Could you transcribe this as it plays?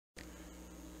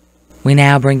We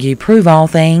now bring you Prove All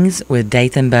Things with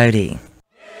Dathan Bodie.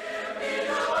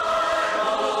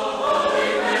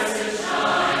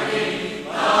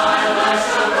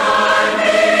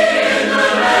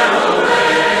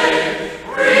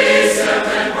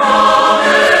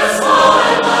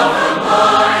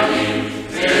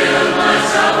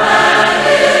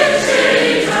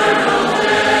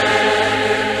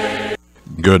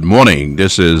 Good morning.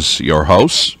 This is your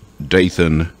host,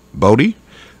 Dathan Bodie.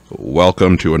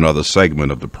 Welcome to another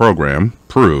segment of the program,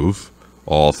 Prove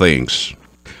All Things.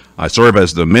 I serve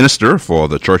as the minister for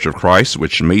the Church of Christ,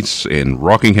 which meets in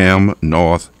Rockingham,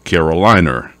 North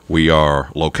Carolina. We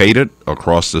are located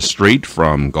across the street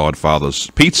from Godfather's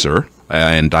Pizza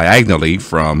and diagonally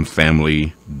from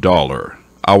Family Dollar.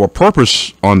 Our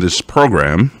purpose on this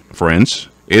program, friends,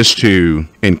 is to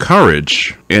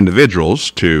encourage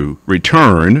individuals to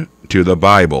return to the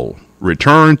Bible.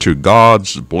 Return to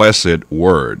God's blessed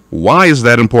word. Why is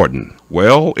that important?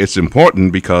 Well, it's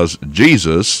important because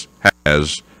Jesus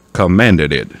has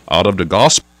commanded it. Out of the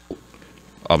Gospel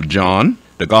of John,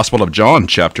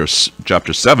 chapter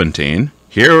 17,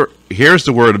 here's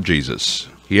the word of Jesus.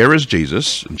 Here is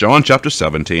Jesus, John chapter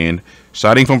 17,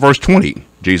 starting from verse 20.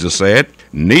 Jesus said,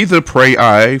 "Neither pray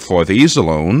I for these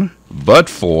alone, but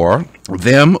for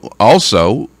them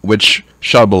also which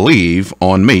shall believe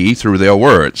on me through their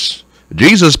words."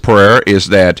 Jesus' prayer is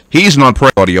that he's not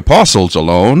praying for the apostles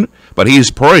alone, but he's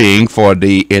praying for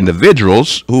the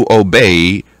individuals who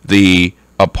obey the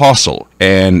apostle.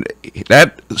 And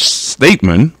that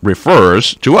statement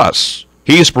refers to us.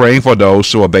 He is praying for those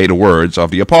who obey the words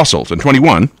of the apostles. In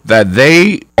 21, that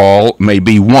they all may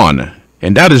be one.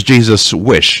 And that is Jesus'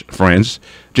 wish, friends.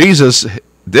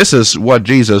 This is what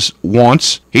Jesus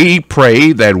wants. He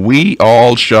prayed that we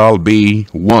all shall be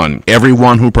one.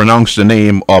 Everyone who pronounced the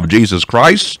name of Jesus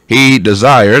Christ, he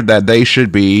desired that they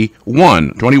should be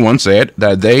one. 21 said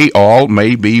that they all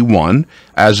may be one,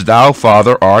 as thou,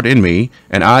 Father, art in me,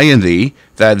 and I in thee,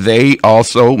 that they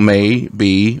also may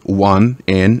be one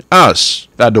in us,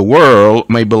 that the world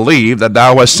may believe that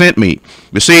thou hast sent me.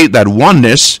 You see, that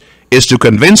oneness is to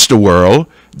convince the world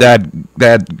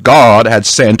that God had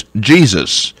sent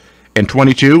Jesus. In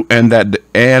 22, and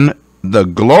the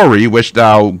glory which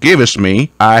thou givest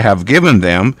me, I have given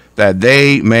them, that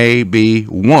they may be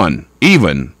one,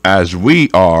 even as we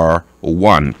are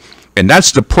one. And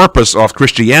that's the purpose of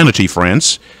Christianity,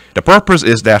 friends. The purpose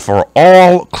is that for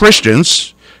all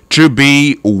Christians to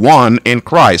be one in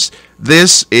Christ.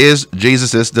 This is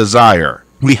Jesus' desire.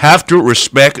 We have to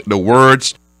respect the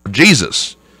words of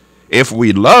Jesus. If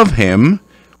we love him,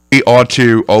 we ought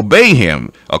to obey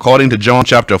him. According to John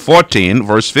chapter 14,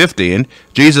 verse 15,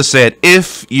 Jesus said,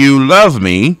 "If you love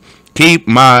me, keep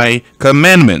my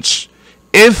commandments."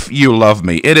 If you love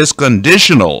me, it is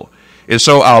conditional. And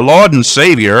so our Lord and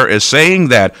Savior is saying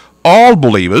that all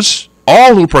believers,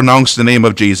 all who pronounce the name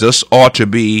of Jesus, ought to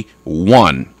be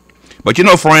one. But you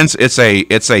know, friends, it's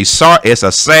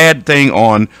a sad thing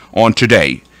on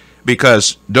today,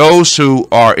 because those who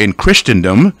are in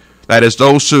Christendom, that is,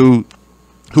 those who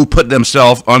put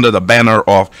themselves under the banner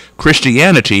of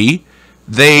Christianity,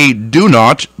 they do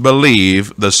not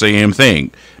believe the same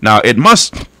thing. Now, it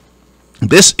must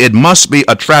be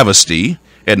a travesty.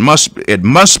 It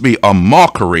must be a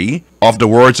mockery of the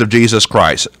words of Jesus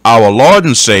Christ, our Lord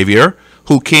and Savior,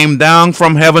 who came down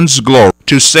from heaven's glory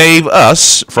to save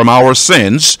us from our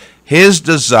sins. His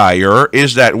desire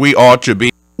is that we ought to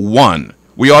be one.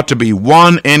 We ought to be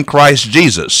one in Christ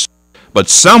Jesus. But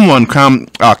someone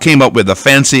came up with a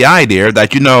fancy idea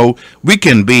that, you know, we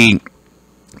can be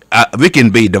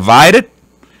divided.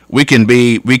 We can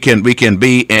be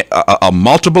a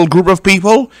multiple group of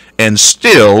people and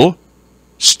still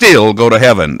go to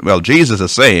heaven. Well, Jesus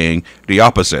is saying the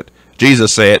opposite.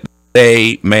 Jesus said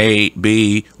they may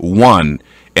be one.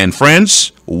 And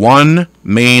friends, one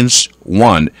means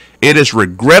one. It is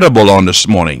regrettable on this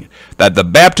morning that the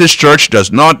Baptist church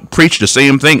does not preach the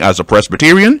same thing as a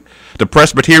Presbyterian. The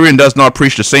Presbyterian does not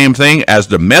preach the same thing as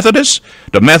the Methodist.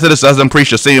 The Methodist doesn't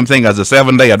preach the same thing as the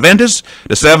Seventh-day Adventist.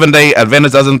 The Seventh-day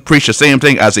Adventist doesn't preach the same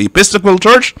thing as the Episcopal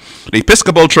Church. The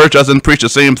Episcopal Church doesn't preach the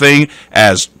same thing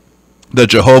as the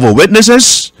Jehovah's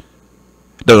Witnesses.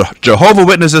 The Jehovah's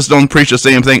Witnesses don't preach the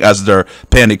same thing as the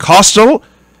Pentecostal,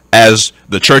 as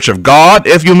the Church of God,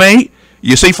 if you may.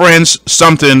 You see, friends,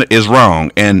 something is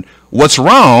wrong. And what's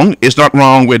wrong is not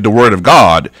wrong with the Word of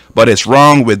God, but it's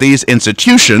wrong with these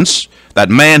institutions that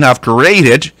man have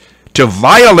created to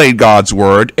violate God's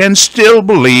Word and still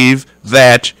believe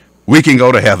that we can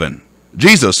go to heaven.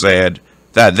 Jesus said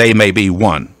that they may be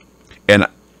one. And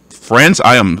friends,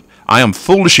 I am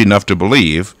foolish enough to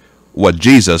believe what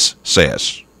Jesus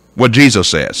says. What Jesus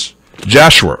says.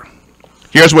 Joshua.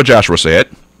 Here's what Joshua said.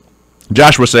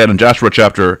 Joshua said in Joshua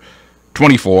chapter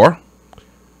 24,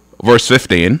 verse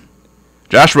 15,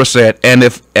 Joshua said, and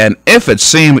if it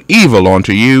seem evil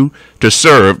unto you to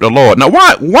serve the Lord. Now,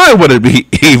 why would it be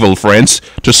evil, friends,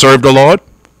 to serve the Lord?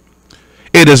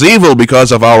 It is evil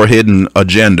because of our hidden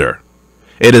agenda.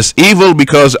 It is evil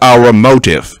because our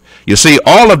motive. You see,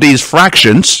 all of these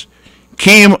fractions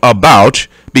came about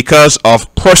because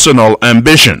of personal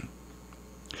ambition.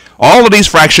 All of these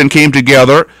fractions came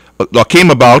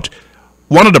about.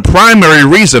 One of the primary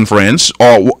reasons, friends,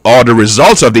 or the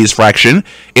results of these fractions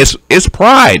is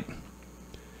pride.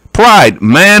 Pride.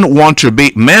 Man want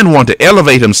to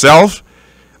elevate himself.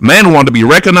 Man want to be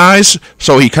recognized,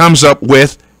 so he comes up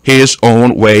with his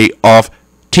own way of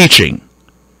teaching.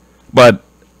 But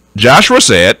Joshua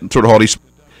said to the Holy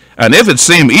Spirit, and if it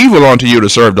seem evil unto you to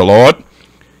serve the Lord,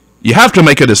 you have to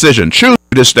make a decision. Choose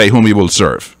this day whom you will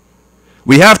serve.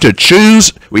 We have to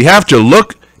choose. We have to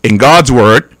look in God's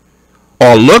word,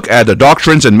 or look at the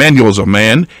doctrines and manuals of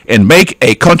man, and make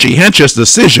a conscientious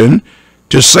decision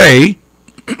to say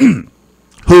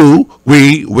who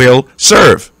we will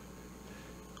serve.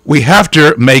 We have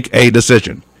to make a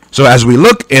decision. So as we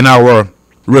look in our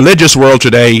religious world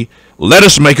today, let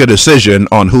us make a decision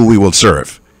on who we will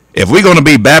serve. If we're going to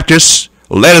be Baptists,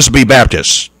 let us be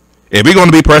Baptists. If we're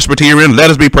going to be Presbyterian, let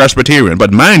us be Presbyterian.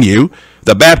 But mind you,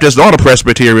 the Baptist or the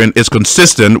Presbyterian is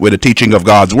consistent with the teaching of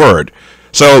God's word.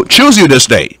 So choose you this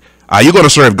day. Are you going to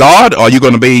serve God, or are you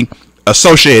going to be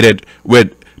associated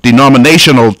with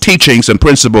denominational teachings and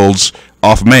principles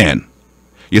of man?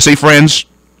 You see, friends,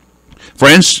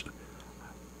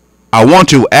 I want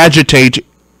to agitate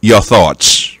your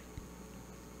thoughts.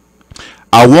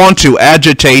 I want to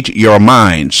agitate your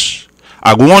minds.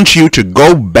 I want you to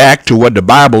go back to what the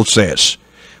Bible says.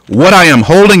 What I am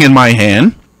holding in my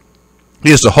hand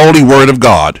is the holy word of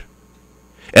God.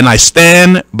 And I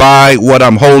stand by what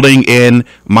I'm holding in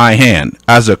my hand.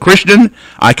 As a Christian,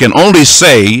 I can only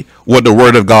say what the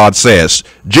word of God says.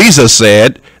 Jesus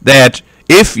said that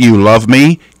if you love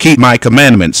me, keep my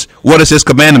commandments. What is his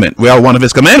commandment? Well, one of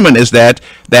his commandments is that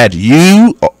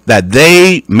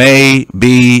they may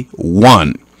be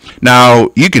one. Now,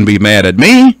 you can be mad at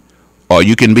me, or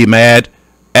you can be mad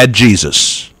at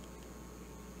Jesus.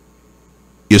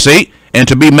 You see? And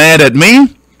to be mad at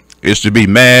me is to be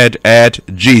mad at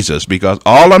Jesus, because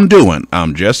all I'm doing,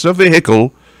 I'm just a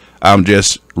vehicle. I'm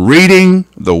just reading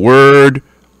the word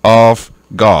of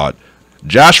God.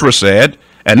 Joshua said,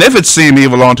 and if it seem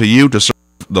evil unto you to serve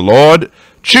the Lord,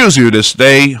 choose you this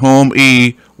day whom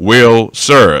ye will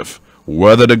serve,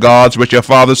 whether the gods which your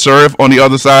fathers served on the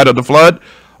other side of the flood,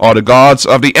 or the gods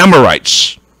of the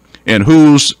Amorites, in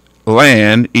whose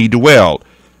land ye dwell.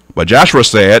 But Joshua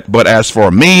said, but as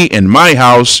for me and my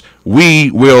house,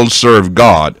 we will serve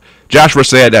God. Joshua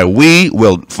said that we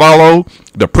will follow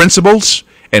the principles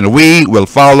and we will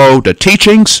follow the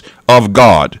teachings of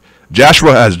God.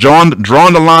 Joshua has drawn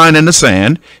the line in the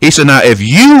sand. He said, now if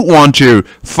you want to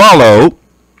follow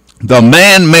the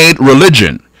man-made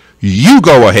religion, you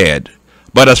go ahead.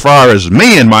 But as far as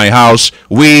me and my house,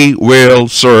 we will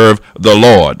serve the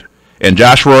Lord. And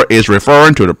Joshua is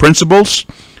referring to the principles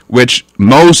which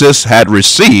Moses had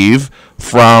received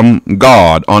from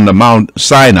God on the Mount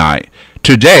Sinai.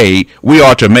 Today, we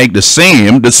ought to make the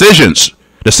same decision.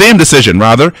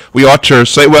 We ought to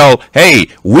say, well, hey,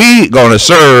 we going to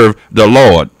serve the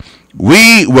Lord.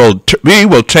 We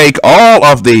will take all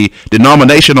of the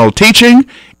denominational teaching,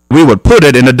 we would put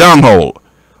it in the dunghole.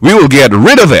 We will get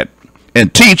rid of it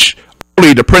and teach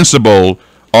only the principle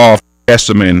of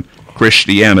Testament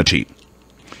Christianity.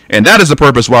 And that is the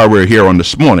purpose why we're here on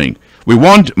this morning. We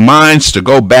want minds to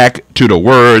go back to the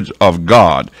Word of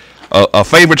God. A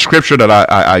favorite scripture that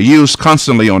I use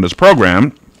constantly on this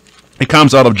program, it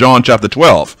comes out of John chapter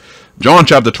 12. John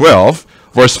chapter 12,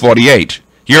 verse 48.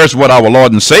 Here's what our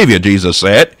Lord and Savior Jesus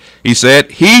said. He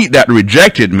said, he that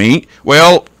rejected me,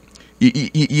 well,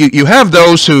 you have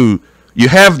those who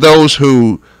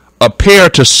appear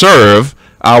to serve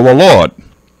our Lord.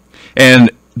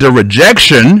 And the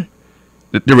rejection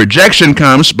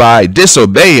comes by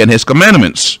disobeying his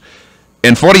commandments.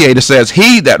 In 48 it says,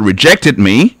 he that rejected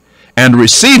me and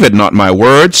received not my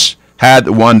words had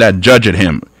one that judged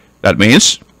him. That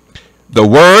means the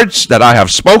words that I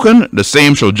have spoken, the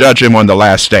same shall judge him on the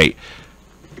last day.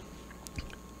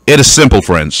 It is simple,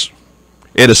 friends.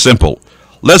 It is simple.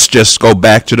 Let's just go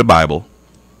back to the Bible,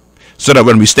 so that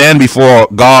when we stand before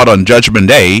God on Judgment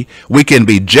Day, we can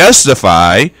be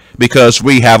justified because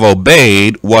we have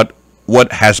obeyed what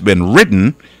has been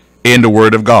written in the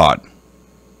Word of God.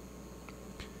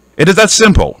 It is that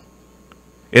simple.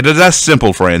 It is that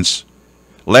simple, friends.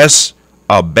 let's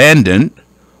abandon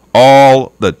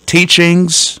all the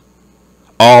teachings,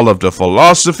 all of the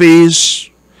philosophies,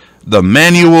 the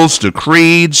manuals, the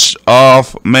creeds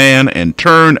of man, and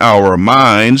turn our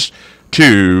minds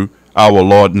to our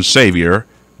Lord and Savior,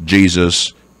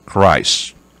 Jesus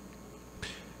Christ.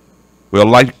 We'd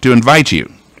like to invite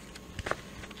you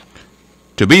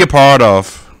to be a part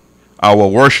of our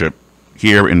worship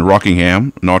here in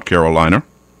Rockingham, North Carolina.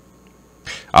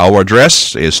 Our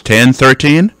address is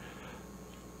 1013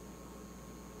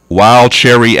 Wild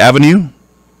Cherry Avenue,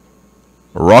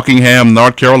 Rockingham,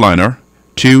 North Carolina,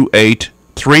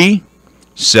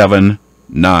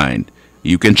 28379.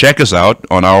 You can check us out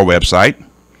on our website.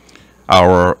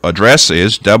 Our address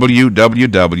is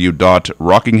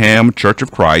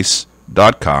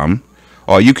www.rockinghamchurchofchrist.com,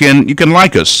 or you can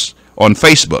like us on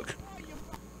Facebook.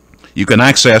 You can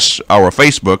access our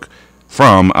Facebook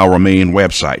from our main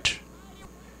website.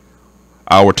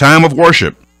 Our time of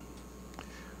worship: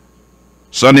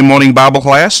 Sunday morning Bible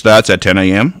class starts at 10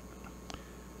 a.m.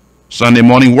 Sunday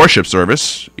morning worship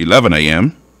service, 11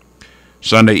 a.m.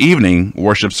 Sunday evening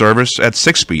worship service at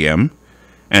 6 p.m.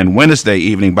 and Wednesday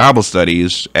evening Bible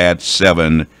studies at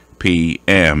 7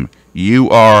 p.m. You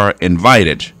are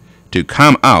invited to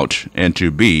come out and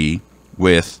to be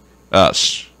with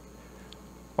us.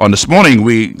 On this morning,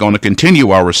 we're going to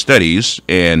continue our studies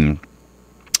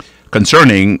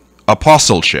concerning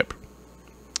apostleship.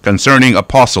 Concerning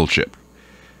apostleship.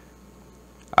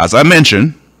 As I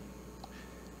mentioned,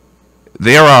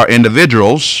 there are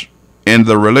individuals in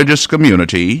the religious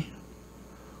community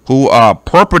who are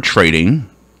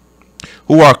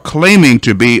claiming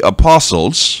to be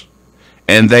apostles,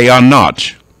 and they are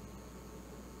not.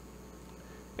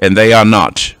 And they are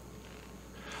not.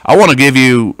 I want to give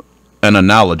you an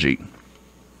analogy.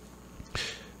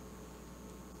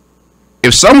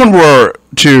 If someone were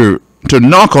to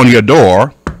knock on your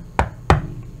door,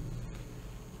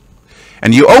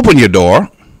 and you open your door,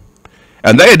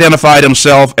 and they identify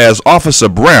themselves as Officer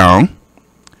Brown,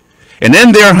 and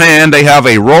in their hand they have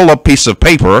a roll-up piece of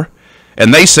paper,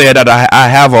 and they say that I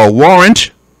have a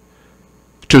warrant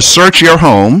to search your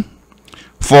home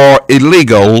for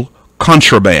illegal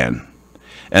contraband.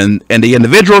 And the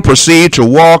individual proceed to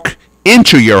walk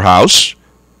into your house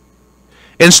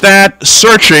and start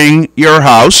searching your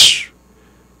house,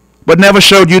 but never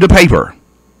showed you the paper.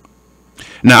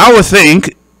 Now, I would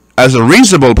think, as a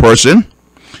reasonable person,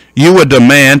 you would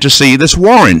demand to see this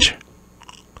warrant.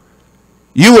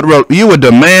 You would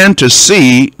demand to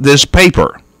see this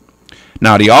paper.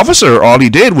 Now, the officer, all he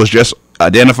did was just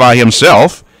identify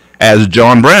himself as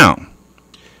John Brown.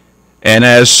 And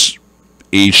as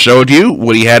he showed you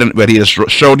what he had,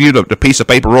 showed you the piece of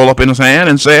paper roll up in his hand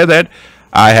and said that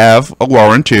I have a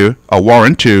warrant to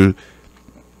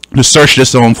search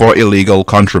this home for illegal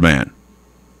contraband.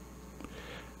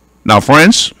 Now,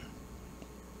 friends,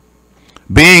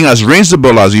 being as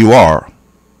reasonable as you are,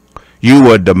 you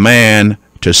would demand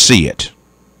to see it.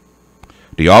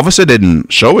 The officer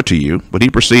didn't show it to you, but he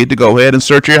proceeded to go ahead and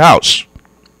search your house.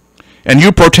 And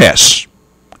you protest.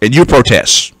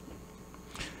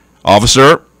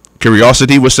 Officer,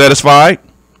 curiosity was satisfied,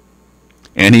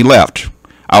 and he left.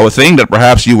 I would think that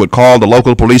perhaps you would call the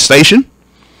local police station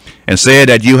and say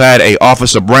that you had a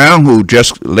Officer Brown who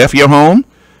just left your home,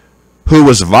 who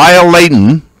was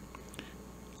violating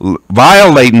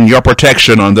your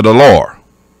protection under the law.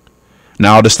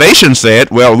 Now, the station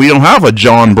said, well, we don't have a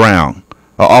John Brown,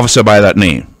 an officer by that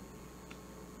name.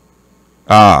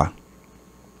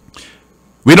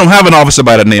 We don't have an officer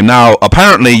by that name. Now,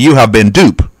 apparently, you have been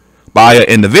duped by an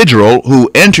individual who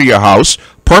entered your house,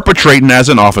 perpetrating as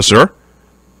an officer,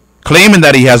 claiming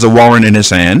that he has a warrant in his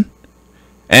hand,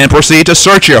 and proceed to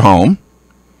search your home,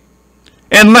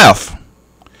 and left.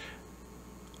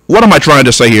 What am I trying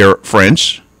to say here,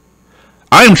 friends?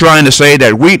 I am trying to say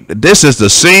that this is the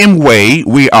same way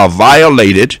we are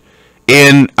violated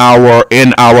in our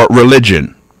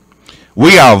religion.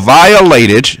 We are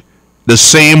violated the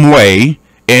same way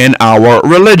in our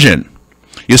religion.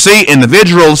 You see,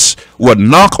 individuals would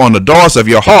knock on the doors of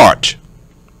your heart,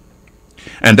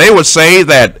 and they would say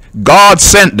that God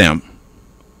sent them,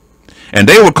 and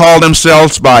they would call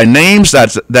themselves by names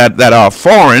that are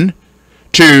foreign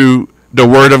to the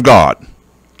Word of God.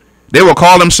 They will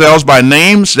call themselves by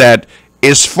names that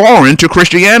is foreign to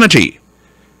Christianity.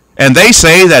 And they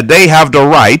say that they have the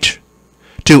right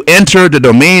to enter the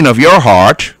domain of your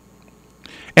heart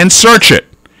and search it,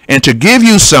 and to give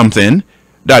you something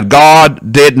that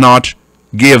God did not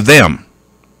give them.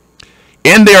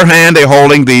 In their hand, they're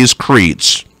holding these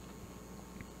creeds.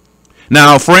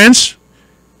 Now, friends,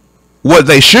 what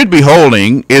they should be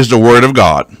holding is the Word of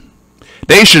God.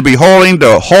 They should be holding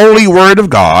the holy word of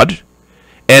God.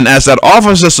 And as that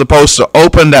officer is supposed to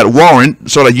open that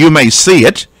warrant so that you may see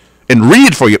it and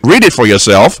read it for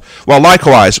yourself, well,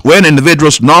 likewise, when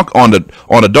individuals knock on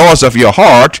the doors of your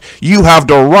heart, you have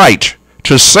the right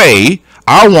to say,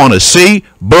 I want to see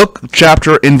book,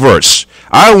 chapter, and verse.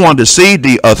 I want to see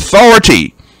the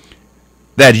authority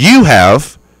that you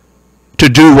have to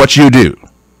do what you do.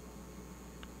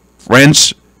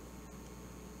 Friends,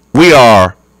 we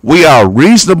are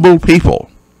reasonable people.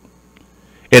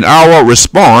 And our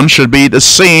response should be the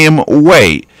same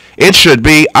way. It should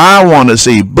be, I want to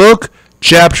see book,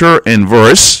 chapter, and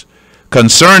verse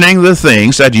concerning the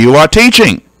things that you are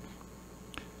teaching.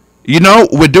 You know,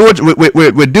 we do it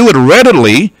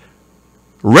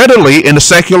readily in the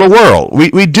secular world.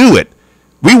 We do it.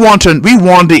 We want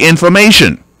the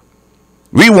information.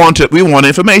 We want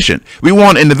information. We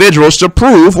want individuals to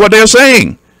prove what they're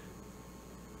saying.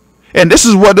 And this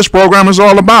is what this program is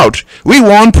all about. We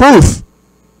want proof.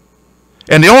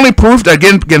 And the only proof that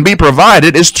can be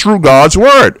provided is through God's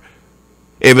word.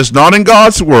 If it's not in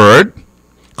God's word,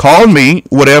 call me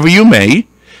whatever you may.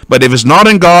 But if it's not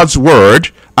in God's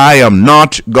word, I am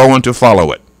not going to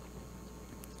follow it.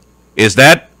 Is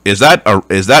that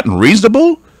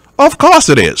reasonable? Of course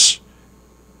it is.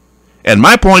 And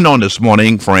my point on this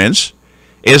morning, friends,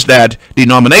 is that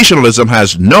denominationalism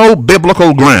has no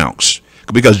biblical grounds,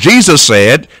 because Jesus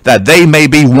said that they may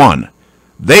be one.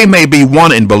 They may be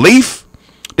one in belief.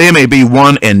 They may be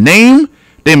one in name.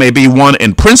 They may be one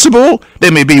in principle. They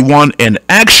may be one in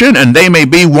action. And they may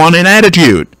be one in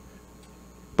attitude.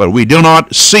 But we do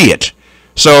not see it.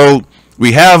 So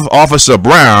we have Officer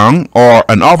Brown, or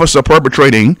an officer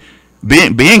perpetrating,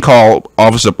 being called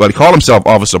officer, but he called himself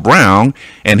Officer Brown,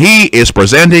 and he is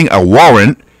presenting a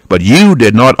warrant, but you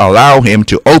did not allow him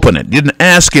to open it. Didn't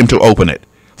ask him to open it.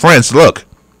 Friends, look.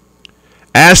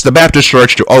 Ask the Baptist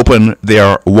Church to open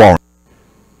their warrant.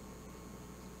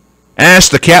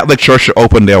 Ask the Catholic Church to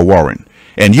open their warrant,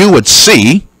 and you would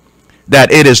see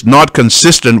that it is not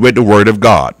consistent with the Word of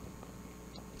God.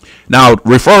 Now,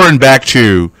 referring back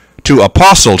to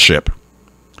apostleship,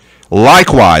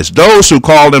 likewise, those who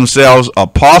call themselves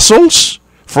apostles,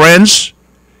 friends,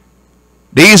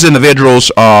 these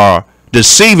individuals are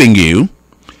deceiving you.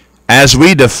 As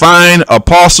we define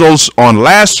apostles on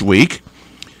last week,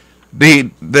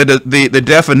 the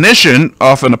definition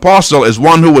of an apostle is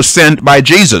one who was sent by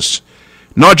Jesus.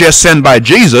 Not just sent by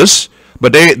Jesus,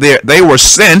 but they were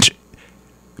sent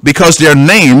because their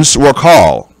names were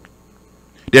called.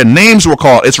 Their names were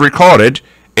called. It's recorded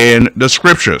in the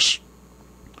scriptures.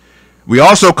 We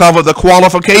also cover the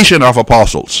qualification of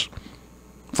apostles.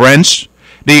 Friends,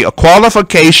 the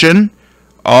qualification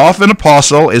of an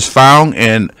apostle is found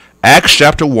in Acts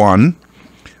chapter 1,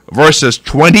 verses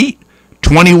 20,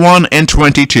 21, and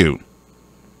 22.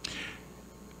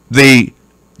 The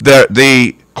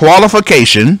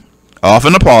qualification of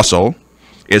an apostle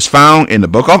is found in the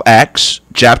book of Acts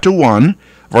chapter 1,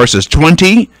 verses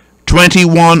 20,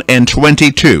 21, and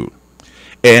 22.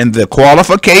 And the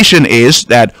qualification is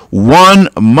that one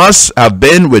must have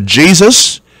been with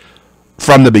Jesus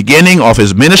from the beginning of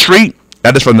his ministry,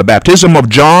 that is from the baptism of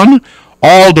John,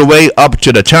 all the way up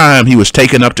to the time he was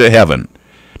taken up to heaven.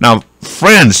 Now,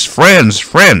 friends,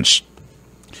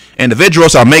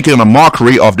 individuals are making a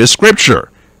mockery of this scripture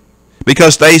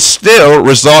because they still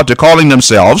resort to calling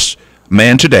themselves,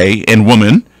 man today and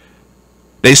woman,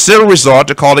 they still resort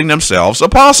to calling themselves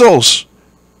apostles.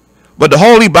 But the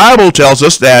Holy Bible tells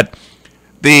us that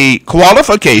the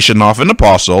qualification of an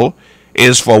apostle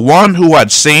is for one who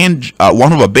had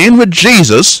been with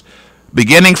Jesus,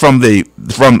 beginning from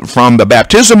the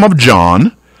baptism of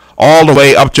John, all the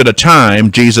way up to the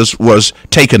time Jesus was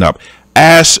taken up.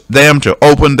 Ask them to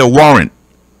open the warrant.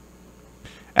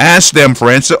 Ask them,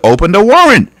 friends, to open the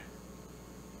warrant.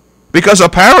 Because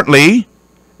apparently,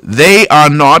 they are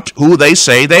not who they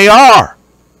say they are.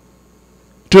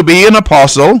 To be an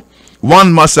apostle,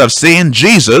 one must have seen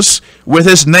Jesus with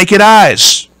his naked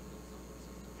eyes.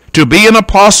 To be an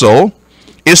apostle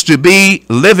is to be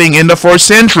living in the first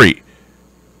century,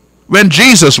 when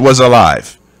Jesus was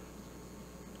alive.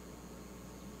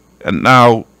 And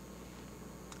now,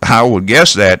 I would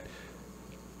guess that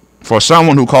for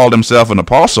someone who called himself an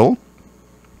apostle,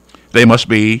 they must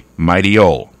be mighty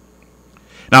old.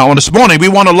 Now, on this morning, we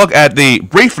want to look at the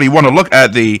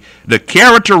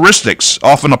characteristics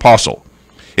of an apostle.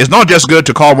 It's not just good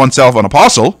to call oneself an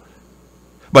apostle,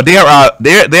 but there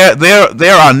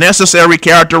are necessary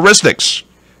characteristics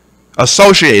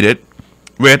associated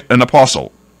with an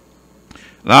apostle.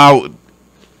 Now,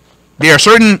 there are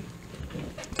certain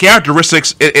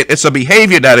characteristics. It's a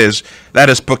behavior that is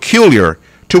peculiar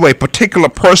to a particular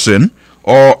person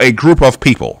or a group of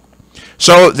people.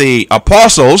 So the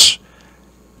apostles,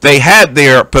 they had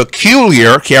their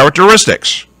peculiar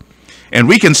characteristics. And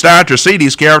we can start to see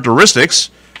these characteristics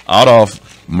out of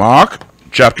Mark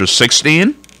chapter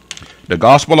 16, the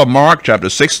Gospel of Mark chapter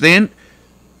 16,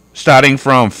 starting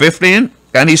from 15.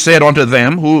 And he said unto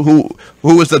them,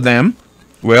 who is the them?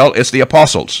 Well, it's the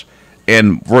apostles.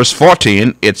 In verse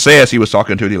 14, it says he was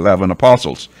talking to the 11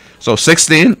 apostles. So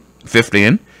 16,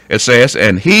 15, it says,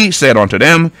 and he said unto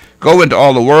them, go into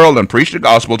all the world and preach the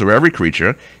gospel to every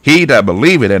creature. He that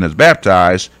believeth and is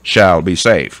baptized shall be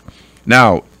saved.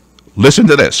 Now, listen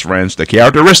to this, friends, the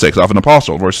characteristics of an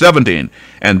apostle. Verse 17,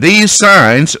 and these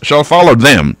signs shall follow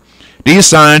them. These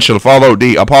signs shall follow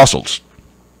the apostles.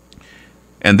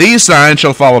 And these signs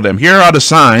shall follow them. Here are the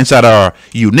signs that are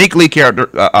uniquely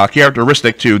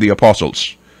characteristic to the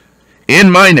apostles. In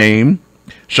my name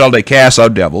shall they cast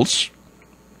out devils.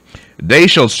 They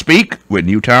shall speak with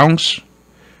new tongues.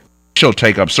 They shall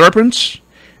take up serpents.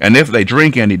 And if they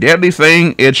drink any deadly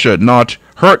thing, it should not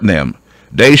hurt them.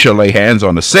 They shall lay hands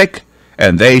on the sick,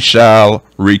 and they shall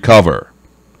recover.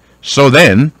 So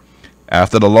then,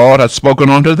 after the Lord had spoken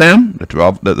unto them,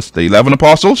 the 11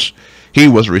 apostles, he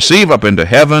was received up into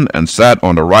heaven and sat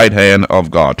on the right hand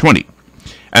of God. 20.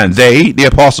 And they, the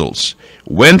apostles,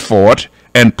 went forth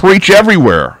and preached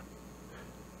everywhere,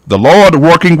 the Lord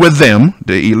working with them,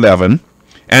 the 11,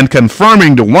 and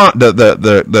confirming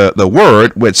the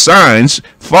word with signs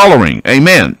following.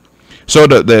 Amen. So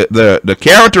the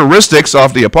characteristics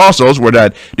of the apostles were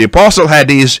that the apostle had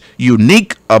these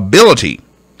unique ability,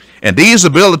 and these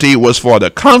ability was for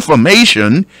the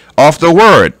confirmation of the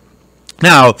word.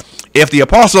 Now, if the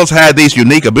apostles had these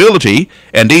unique ability,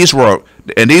 and these were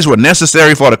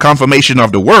necessary for the confirmation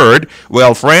of the word,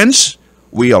 well, friends,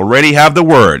 we already have the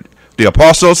word. The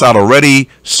apostles had already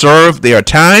served their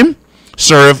time,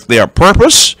 served their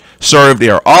purpose, served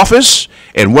their office,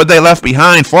 and what they left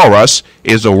behind for us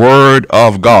is the word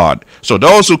of God. So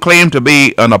those who claim to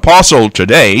be an apostle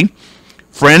today,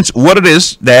 friends, what it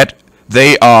is that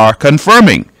they are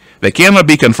confirming. They cannot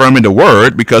be confirming the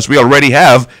word because we already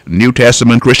have New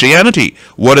Testament Christianity.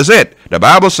 What is it? The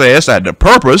Bible says that the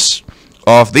purpose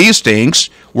of these things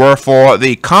were for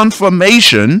the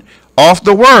confirmation of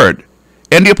the word.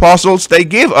 And the apostles, they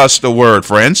give us the word,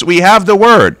 friends. We have the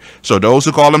word. So those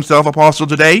who call themselves apostles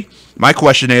today, my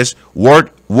question is,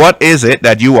 what is it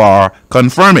that you are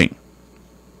confirming?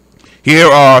 Here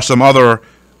are some other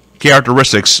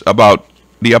characteristics about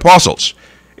the apostles.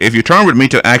 If you turn with me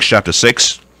to Acts chapter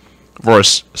 6,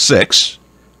 verse 6,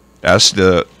 that's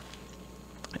the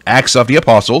Acts of the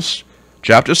Apostles,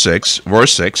 chapter 6,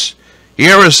 verse 6.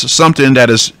 Here is something that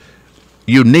is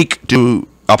unique to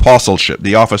apostleship,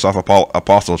 the office of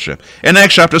apostleship. In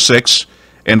Acts chapter 6,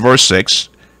 in verse 6,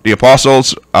 the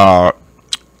apostles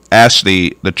asked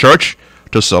the church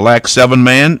to select 7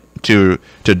 men to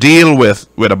deal with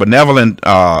a benevolent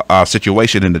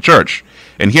situation in the church.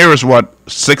 And here is what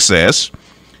 6 says.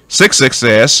 6:6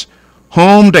 says,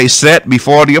 whom they set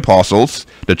before the apostles.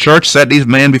 The church set these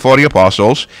men before the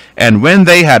apostles, and when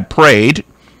they had prayed,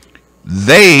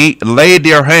 they laid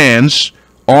their hands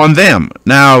on them.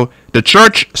 Now, the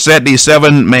church set these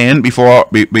 7 men before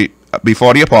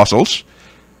the apostles.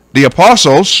 The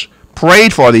apostles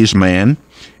prayed for these men,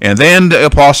 and then the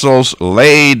apostles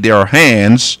laid their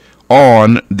hands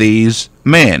on these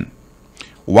men.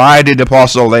 Why did the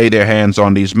apostle lay their hands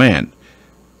on these men?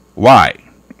 Why?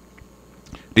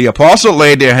 The apostle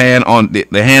laid their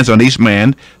hands on these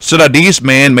men so that these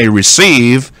men may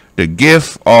receive the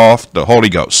gift of the Holy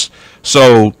Ghost.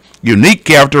 So, unique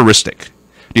characteristic.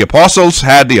 The apostles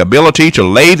had the ability to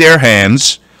lay their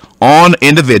hands on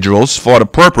individuals for the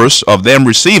purpose of them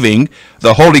receiving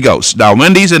the Holy Ghost. Now,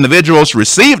 when these individuals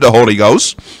received the Holy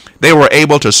Ghost, they were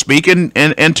able to speak in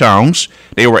tongues.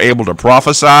 They were able to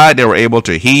prophesy. They were able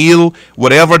to heal,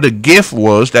 whatever the gift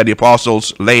was that the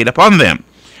apostles laid upon them.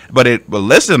 But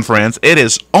listen, friends, it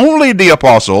is only the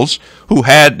apostles who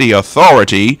had the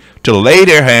authority to lay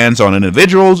their hands on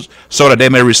individuals so that they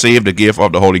may receive the gift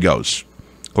of the Holy Ghost.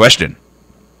 Question.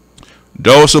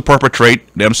 Those who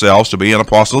perpetrate themselves to be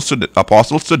apostles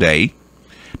today,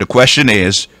 the question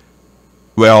is,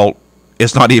 well,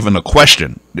 it's not even a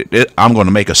question. I'm going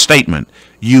to make a statement.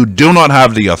 You do not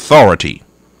have the authority,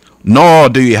 nor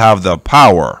do you have the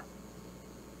power,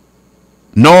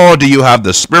 nor do you have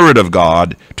the Spirit of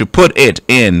God to put it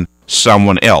in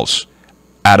someone else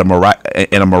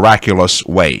in a miraculous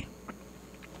way.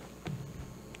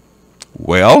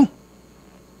 Well,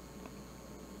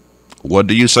 what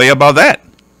do you say about that?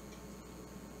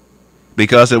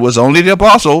 Because it was only the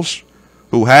apostles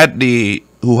who had the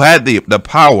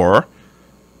power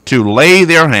to lay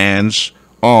their hands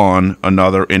on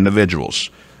another individual.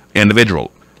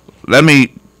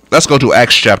 Let's go to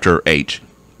Acts chapter 8.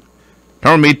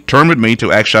 Turn with me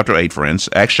to Acts chapter 8, friends.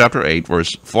 Acts chapter 8,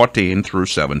 verse 14 through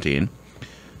 17.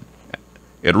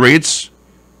 It reads,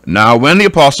 Now when the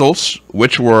apostles,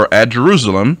 which were at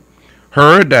Jerusalem,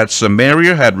 heard that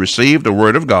Samaria had received the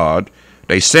word of God,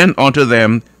 they sent unto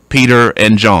them Peter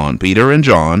and John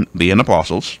being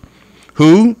apostles,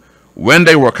 who, when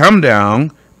they were come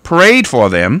down, prayed for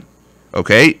them,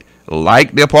 okay,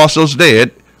 like the apostles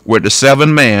did with the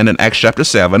 7 men in Acts chapter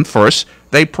 7. First,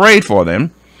 they prayed for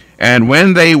them, and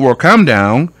when they were come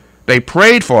down, they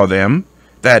prayed for them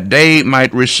that they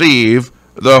might receive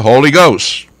the Holy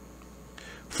Ghost.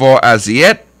 For as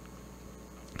yet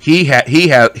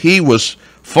he was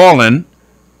fallen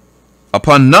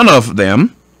upon none of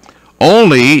them,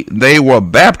 only they were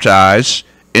baptized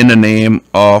in the name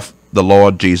of the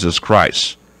Lord Jesus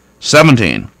Christ.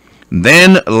 17.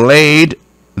 Then laid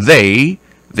they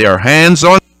their hands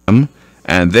on them,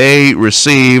 and they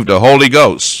received the Holy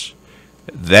Ghost.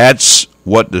 That's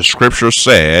what the scripture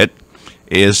said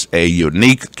is a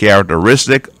unique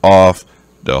characteristic of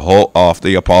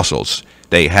the apostles.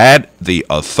 They had the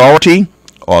authority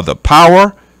or the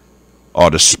power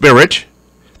or the spirit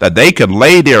that they could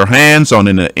lay their hands on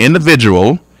an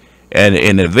individual, and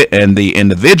the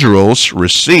individuals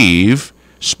receive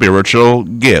spiritual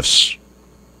gifts.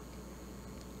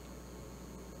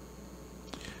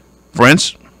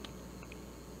 Friends,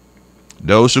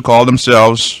 those who call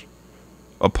themselves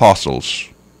apostles,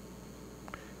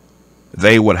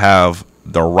 they would have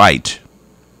the right,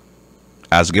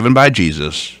 as given by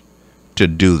Jesus, to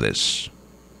do this.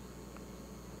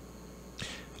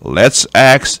 Let's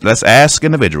ask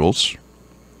individuals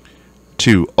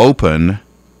to open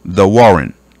the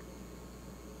warrant.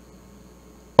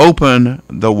 Open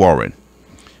the warrant.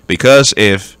 Because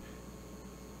if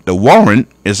the warrant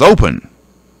is open,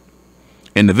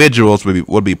 individuals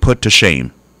would be put to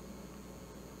shame.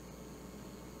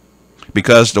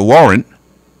 Because the warrant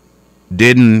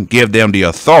didn't give them the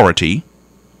authority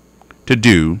to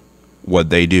do what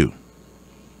they do.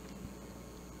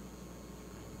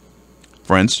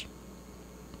 Friends,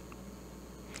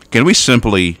 can we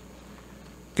simply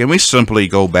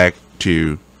go back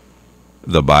to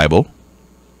the Bible?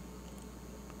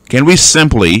 Can we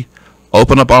simply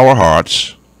open up our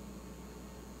hearts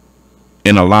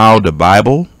and allow the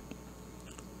Bible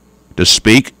to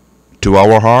speak to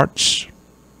our hearts?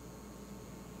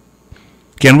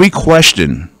 Can we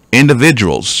question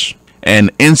individuals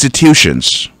and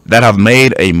institutions that have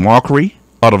made a mockery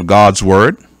out of God's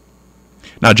word?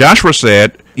 Now, Joshua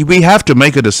said, we have to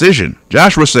make a decision.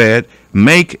 Joshua said,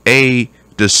 make a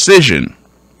decision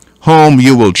whom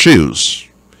you will choose.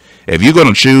 If you're going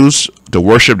to choose to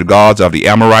worship the gods of the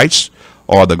Amorites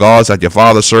or the gods that your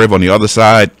father served on the other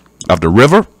side of the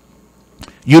river,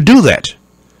 you do that.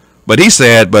 But he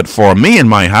said, but for me and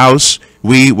my house,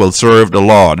 we will serve the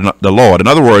Lord. In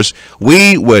other words,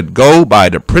 we would go by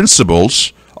the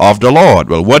principles of the Lord.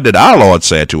 Well, what did our Lord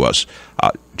say to us?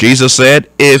 Jesus said,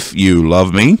 if you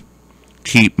love me,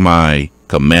 keep my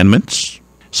commandments.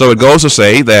 So it goes to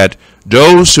say that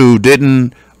those who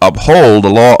didn't uphold the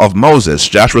law of Moses,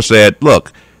 Joshua said,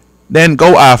 look, then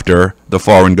go after the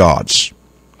foreign gods.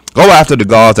 Go after the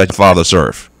gods that your father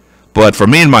served. But for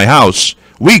me and my house,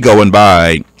 we go and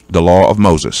by the law of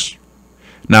Moses.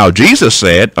 Now, Jesus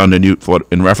said,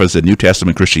 in reference to New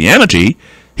Testament Christianity,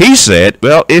 he said,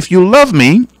 well, if you love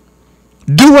me,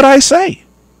 do what I say.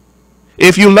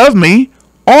 If you love me,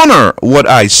 honor what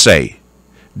I say.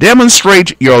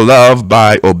 Demonstrate your love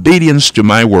by obedience to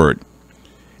my word.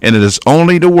 And it is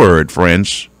only the word,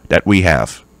 friends, that we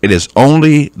have. It is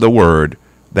only the word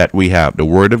that we have, the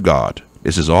word of God.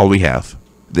 This is all we have.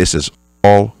 This is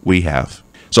all we have.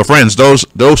 So, friends, those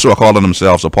who are calling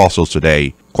themselves apostles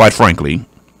today, quite frankly,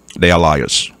 they are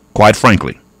liars. Quite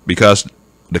frankly, because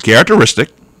the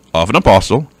characteristic of an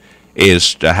apostle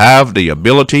is to have the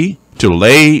ability to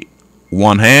lay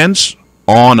one hands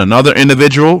on another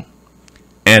individual,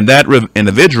 and that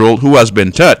individual who has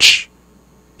been touched,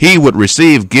 he would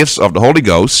receive gifts of the Holy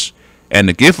Ghost. And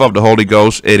the gift of the Holy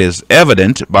Ghost, it is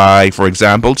evident by, for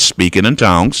example, speaking in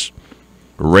tongues,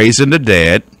 raising the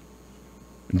dead,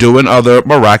 doing other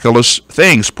miraculous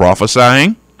things,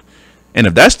 prophesying. And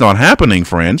if that's not happening,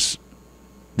 friends,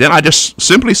 then I just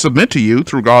simply submit to you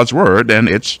through God's word, and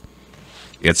it's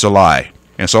a lie.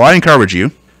 And so I encourage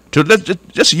you to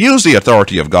just use the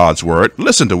authority of God's word.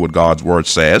 Listen to what God's word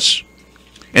says.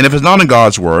 And if it's not in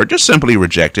God's word, just simply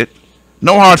reject it.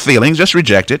 No hard feelings, just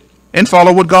reject it. and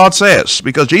follow what God says.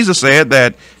 Because Jesus said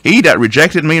that he that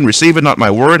rejected me and receiveth not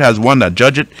my word has one that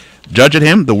judgeth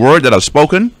him, the word that I've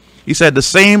spoken. He said the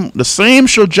same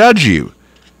shall judge you.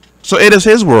 So it is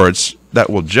his words that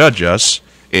will judge us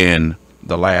in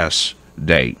the last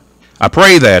day. I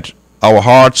pray that our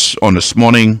hearts on this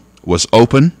morning was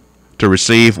open to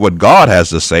receive what God has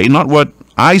to say, not what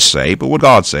I say, but what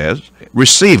God says.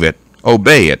 Receive it,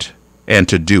 obey it, and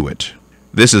to do it.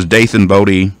 This is Dathan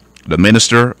Bodie, the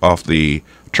minister of the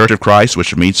Church of Christ,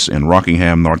 which meets in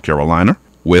Rockingham, North Carolina,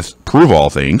 with Prove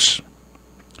All Things.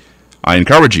 I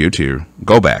encourage you to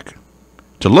go back,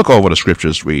 to look over the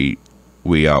scriptures we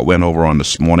went over on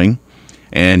this morning,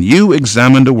 and you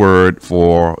examine the word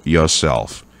for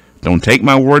yourself. Don't take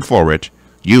my word for it.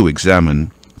 You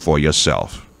examine for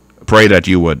yourself. Pray that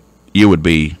you would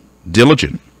be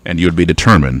diligent and you would be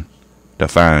determined to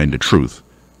find the truth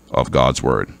of God's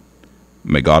word.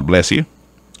 May God bless you.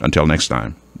 Until next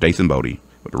time, Dathan Bodie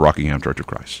with the Rockingham Church of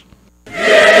Christ. Give me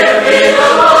the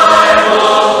Bible,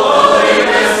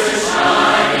 holiness is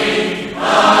shining.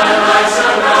 Thy light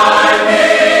shall guide me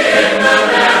in the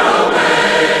narrow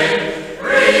way.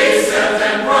 Precept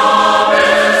and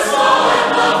promise, all in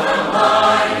love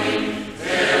combining,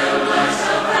 till I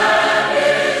shall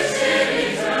vanish in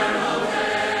eternal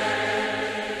day.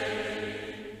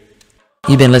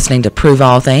 You've been listening to Prove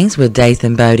All Things with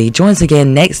Dathan Bodie. Join us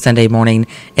again next Sunday morning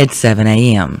at 7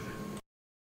 a.m.